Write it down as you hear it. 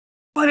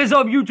What is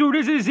up, YouTube?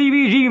 This is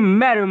CBG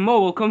Madden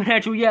Mobile coming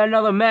at you yet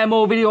another Madden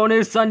Mobile video on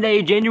this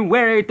Sunday,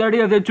 January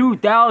 30th,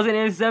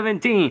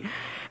 2017.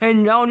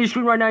 And on your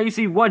screen right now, you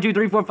see 1, 2,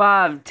 3, 4,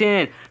 5,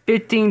 10,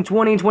 15,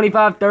 20,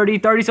 25, 30,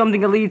 30-something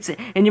elites.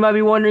 And you might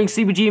be wondering,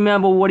 CBG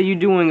Madden, what are you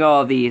doing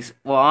all these?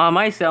 Well, I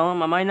might sell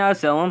them, I might not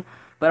sell them,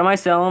 but I might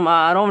sell them,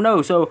 I don't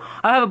know. So,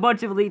 I have a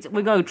bunch of elites.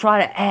 We're going to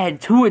try to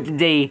add to it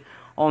today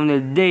on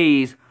the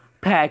day's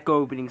pack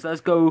openings.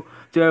 Let's go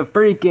to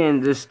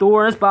freaking the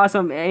store. Let's buy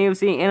some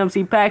AFC and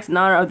NFC packs in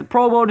honor of the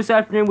Pro Bowl this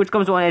afternoon, which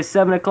comes on at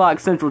 7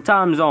 o'clock Central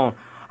Time Zone.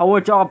 I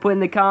want y'all to put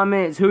in the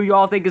comments who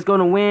y'all think is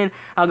going to win.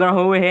 I'm going to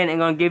go ahead and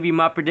going to give you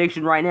my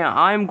prediction right now.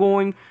 I'm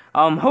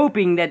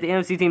hoping that the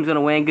NFC team's going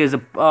to win because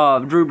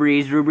Drew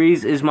Brees. Drew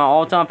Brees is my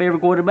all-time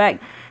favorite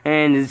quarterback.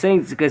 And the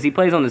Saints, because he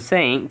plays on the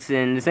Saints,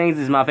 and the Saints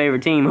is my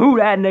favorite team. Who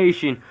that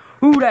nation?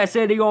 Who that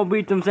said they gonna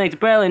beat them Saints?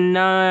 Apparently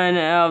 9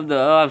 of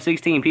the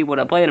 16 people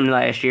that played them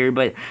last year,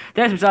 but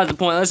that's besides the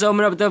point. Let's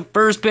open up the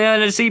first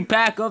NFC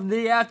pack of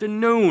the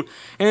afternoon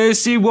and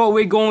see what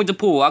we're going to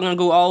pull. I'm gonna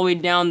go all the way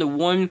down to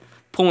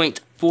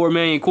 1.4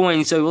 million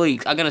coins, so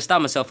leaks. I'm gonna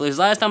stop myself. This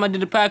last time I did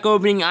the pack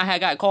opening, I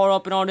had got caught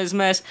up in all this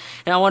mess,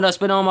 and I wanted to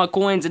spend all my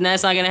coins, and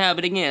that's not gonna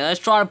happen again.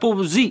 Let's try to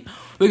pull Zeke.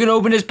 We're going to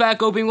open this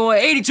pack opening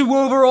with 82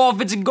 overall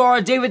offensive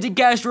guard, David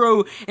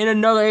DeCastro, and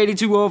another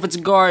 82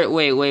 offensive guard.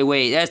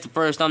 Wait. That's the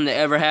first time that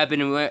ever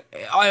happened in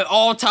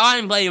all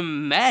time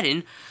playing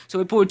Madden. So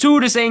we pulled 2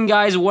 of the same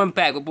guys in one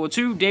pack. We pulled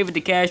 2 David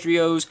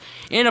DeCastros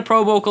in a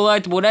Pro Bowl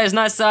collectible. That is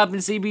not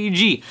stopping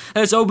CBG.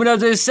 Let's open up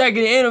this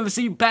second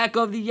NFC pack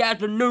of the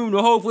afternoon.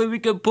 Hopefully we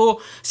can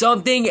pull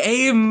something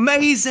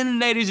amazing,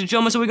 ladies and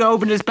gentlemen. So we're going to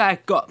open this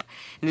pack up.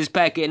 In this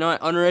pack, and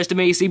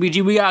underestimate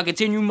CBG. We gotta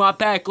continue my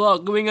pack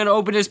luck. We're gonna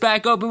open this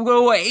pack up, and we're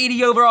gonna go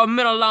 80 overall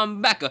middle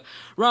linebacker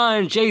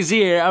Ryan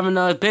Shazier. I'm in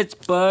the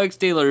Pittsburgh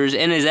Steelers,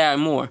 and is that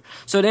more.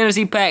 So the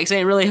NFC packs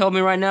ain't really helping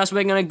me right now, so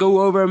we're gonna go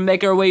over and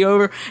make our way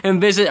over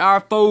and visit our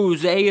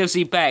foes, the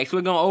AFC packs.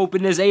 We're gonna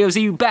open this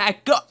AFC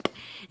pack up,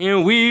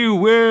 and we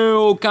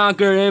will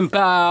conquer in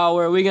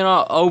power. We're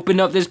gonna open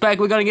up this pack.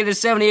 We're gonna get a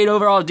 78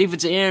 overall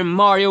defensive end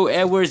Mario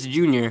Edwards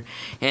Jr.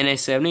 and a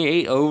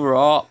 78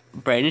 overall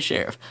Brandon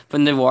Sheriff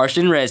from the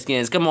Washington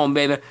Redskins. Come on,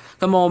 baby.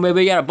 Come on, baby.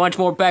 We got a bunch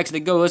more packs to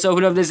go. Let's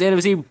open up this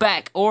NFC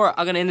pack, or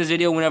I'm gonna end this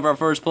video whenever I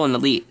first pull an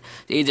elite.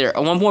 Either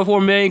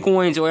 1.4 million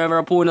coins or whenever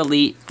I pull an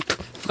elite.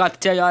 Forgot to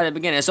tell y'all at the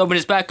beginning. Let's open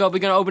this back up. We're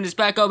gonna open this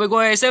back up. We're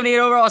going to 78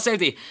 overall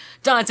safety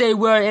Dante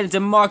Ware and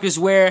DeMarcus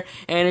Ware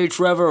and a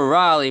Trevor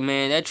Riley,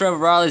 man. That Trevor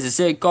Riley's a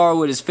sick card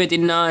with his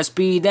 59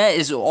 speed. That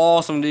is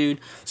awesome, dude.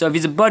 So if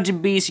he's a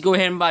budget beast, you go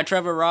ahead and buy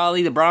Trevor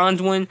Riley, the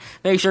bronze one.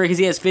 Make sure because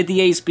he has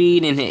 58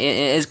 speed, and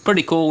it's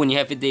pretty cool when you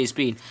have 58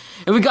 speed.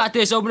 And we got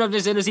this. Open up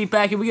this NFC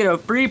pack, and we get a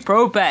free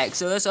pro pack.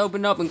 So let's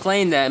open up and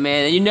claim that,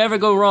 man. And you never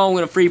go wrong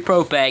with a free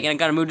pro pack. And I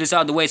gotta move this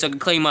out of the way so I can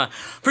claim my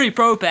free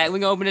pro pack. We're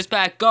gonna open this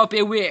pack up,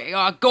 and we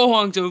are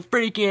going to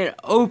freaking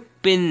open.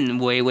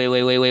 Wait.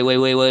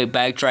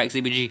 Backtrack,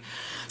 CBG.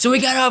 So we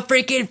got a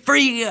freaking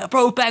free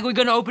pro pack. We're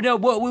gonna open up.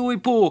 What will we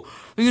pull?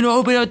 We're gonna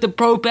open up the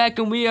pro pack,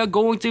 and we are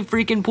going to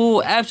freaking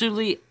pull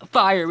absolutely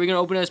fire. We're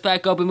gonna open this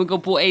pack up, and we're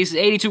gonna pull Ace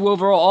 82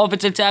 overall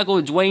offensive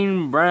tackle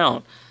Dwayne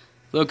Brown.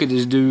 Look at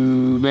this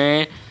dude,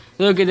 man.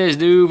 Look at this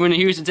dude from the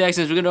Houston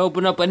Texans. We're gonna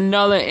open up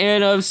another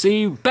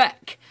NFC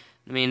pack.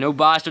 I mean, no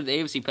boss to the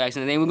AFC packs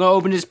and anything. We're gonna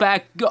open this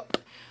pack up.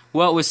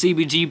 What was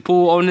CBG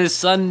pull on this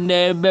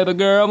Sunday, baby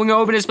girl? We're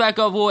gonna open this back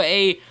up for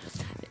a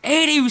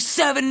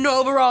 87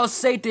 overall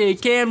safety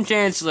Cam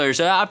Chancellor.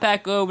 So our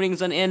pack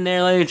opening's on end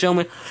there, ladies and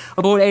gentlemen.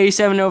 I pulled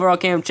 87 overall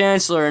Cam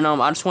Chancellor, and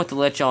I just want to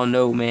let y'all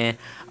know, man.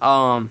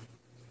 I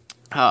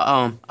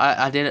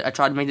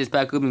tried to make this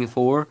pack opening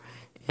before,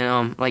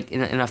 and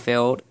and I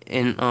failed,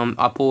 and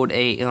I pulled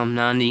a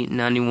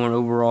 91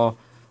 overall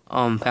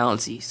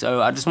Pouncey.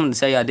 So I just wanted to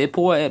say I did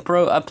pull a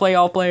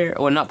playoff player,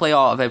 or not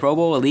playoff, a Pro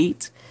Bowl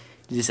elite.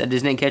 I just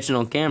didn't catch it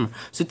on camera.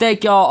 So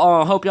thank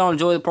y'all. Hope y'all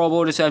enjoy the Pro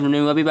Bowl this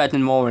afternoon. I'll be back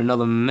tomorrow with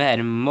another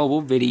Madden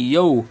Mobile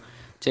video.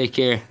 Take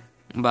care.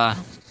 Bye.